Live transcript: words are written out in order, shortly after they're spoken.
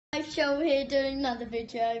Joel here doing another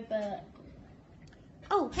video, but...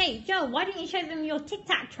 Oh, hey, Joel, why don't you show them your Tic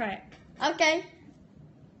Tac trick? Okay.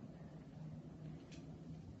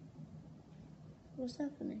 What's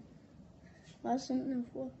happening? Why is something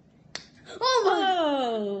for?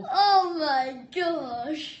 Oh! Oh my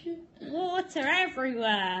gosh! Water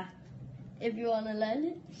everywhere. If you want to learn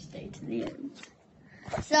it, stay to the end.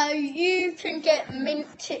 So you can get mint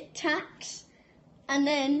Tic Tacs, and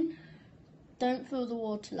then don't fill the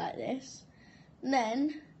water like this. And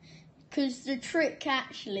then, because the trick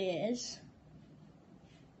actually is,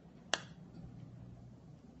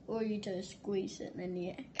 all you do is squeeze it and then the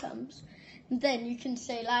air comes. And then you can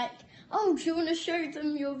say like, oh, do you want to show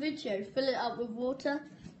them your video? Fill it up with water.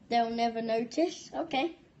 They'll never notice.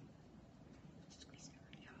 Okay. Squeeze it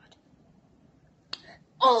really hard.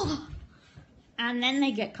 Oh! And then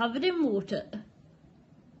they get covered in water.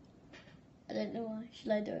 I don't know why.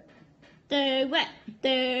 Should I do it? Do it.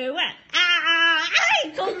 Ah!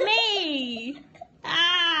 It got me!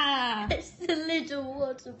 Ah! It's the little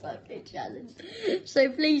water bucket challenge. So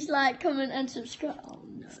please like, comment and subscribe. Oh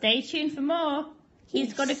no. Stay tuned for more.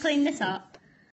 He's got to clean this up.